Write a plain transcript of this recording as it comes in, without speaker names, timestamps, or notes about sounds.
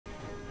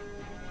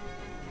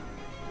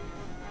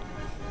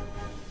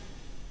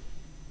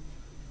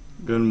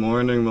Good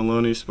morning,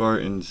 Maloney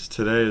Spartans.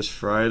 Today is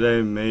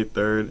Friday, May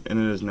 3rd, and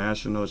it is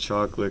National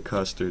Chocolate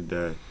Custard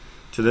Day.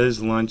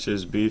 Today's lunch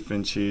is beef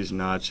and cheese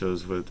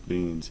nachos with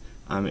beans.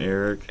 I'm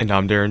Eric. And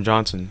I'm Darren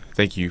Johnson.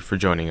 Thank you for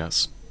joining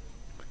us.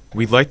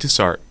 We'd like to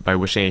start by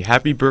wishing a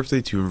happy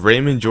birthday to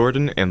Raymond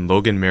Jordan and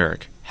Logan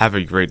Merrick. Have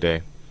a great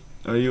day.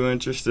 Are you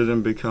interested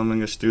in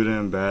becoming a student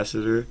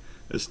ambassador?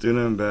 A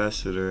student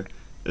ambassador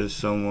is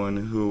someone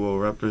who will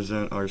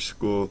represent our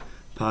school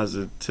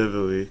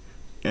positively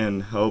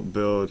and help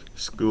build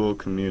school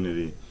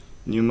community.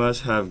 You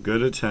must have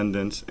good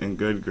attendance and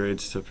good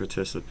grades to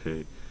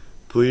participate.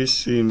 Please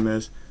see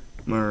Miss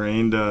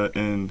Miranda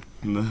in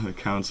the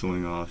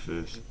counseling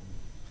office.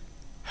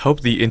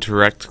 Help the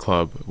Interact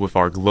Club with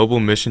our global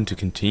mission to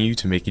continue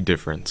to make a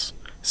difference.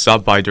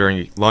 Stop by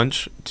during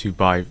lunch to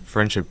buy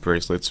friendship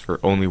bracelets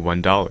for only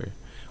 $1.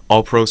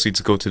 All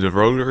proceeds go to the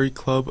Rotary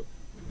Club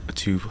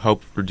to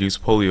help reduce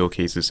polio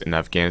cases in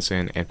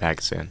Afghanistan and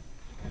Pakistan.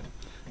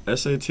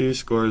 SAT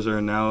scores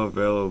are now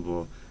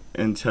available,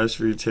 and test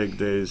retake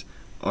days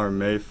are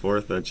May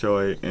 4th at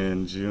Choi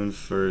and June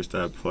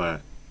 1st at Platt.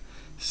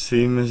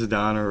 See Ms.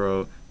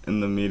 Donero in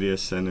the Media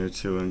Center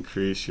to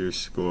increase your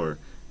score,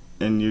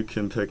 and you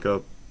can pick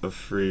up a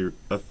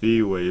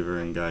fee waiver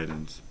and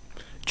guidance.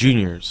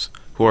 Juniors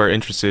who are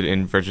interested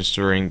in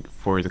registering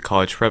for the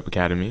College Prep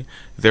Academy,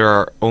 there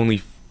are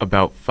only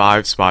about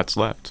 5 spots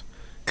left.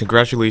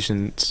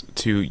 Congratulations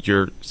to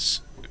your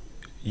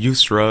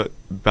Yusra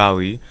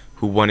Bali,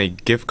 who won a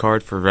gift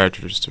card for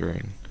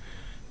registering.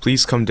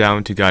 Please come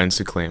down to Guidance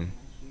to claim.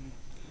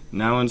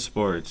 Now in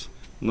sports,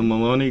 the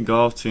Maloney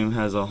golf team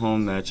has a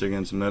home match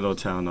against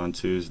Middletown on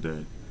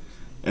Tuesday,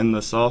 and the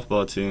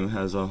softball team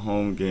has a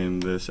home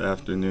game this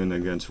afternoon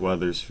against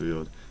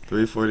Wethersfield,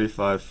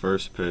 3:45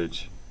 first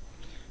pitch.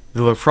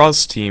 The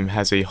lacrosse team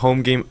has a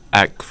home game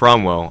at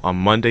Cromwell on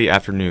Monday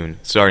afternoon,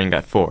 starting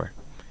at 4.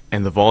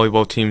 And the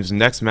volleyball team's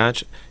next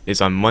match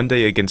is on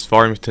Monday against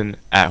Farmington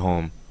at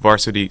home.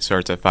 Varsity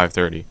starts at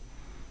 5:30.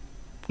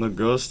 The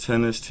girls'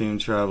 tennis team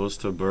travels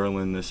to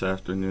Berlin this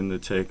afternoon to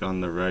take on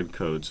the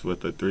Redcoats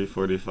with a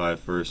 3:45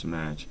 first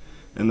match.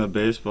 And the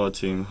baseball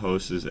team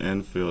hosts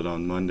Enfield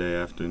on Monday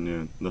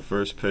afternoon. The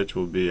first pitch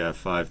will be at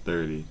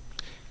 5:30.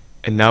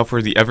 And now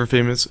for the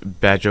ever-famous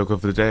bad joke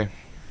of the day.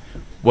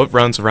 What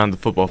runs around the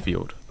football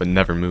field but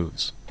never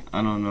moves?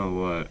 I don't know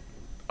what.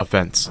 A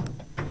fence.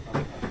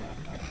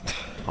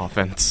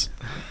 Offense.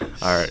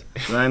 Alright.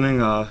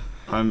 Signing off,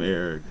 I'm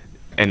Eric.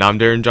 And I'm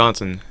Darren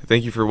Johnson.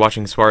 Thank you for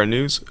watching Spartan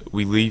News.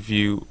 We leave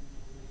you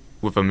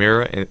with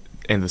Amira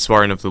and the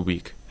Spartan of the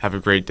Week. Have a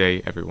great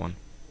day, everyone.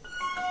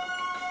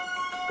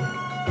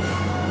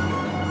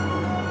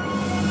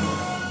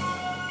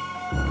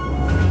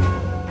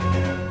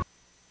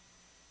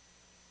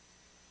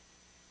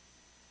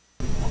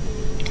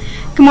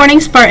 Good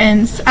morning,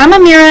 Spartans. I'm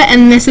Amira,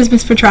 and this is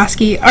Ms.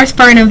 Petrosky, our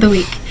Spartan of the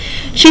Week.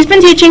 She's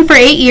been teaching for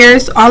 8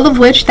 years, all of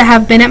which that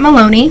have been at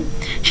Maloney.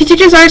 She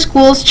teaches our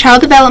school's child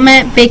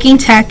development, baking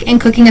tech,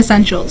 and cooking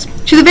essentials.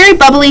 She's a very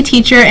bubbly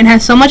teacher and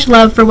has so much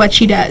love for what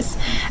she does.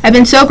 I've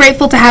been so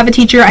grateful to have a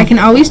teacher I can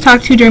always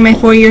talk to during my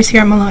 4 years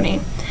here at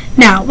Maloney.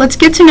 Now, let's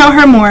get to know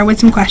her more with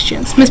some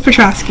questions. Ms.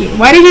 Petrosky,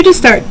 why did you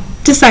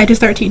decide to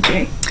start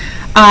teaching?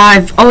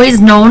 I've always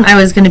known I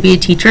was going to be a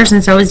teacher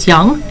since I was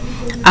young.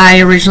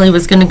 I originally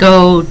was going to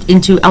go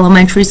into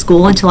elementary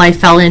school until I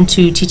fell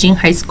into teaching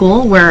high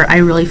school, where I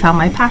really found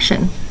my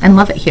passion and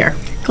love it here.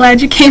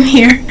 Glad you came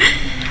here.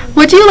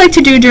 What do you like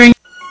to do during...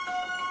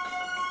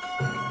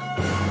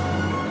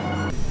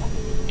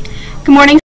 Good morning.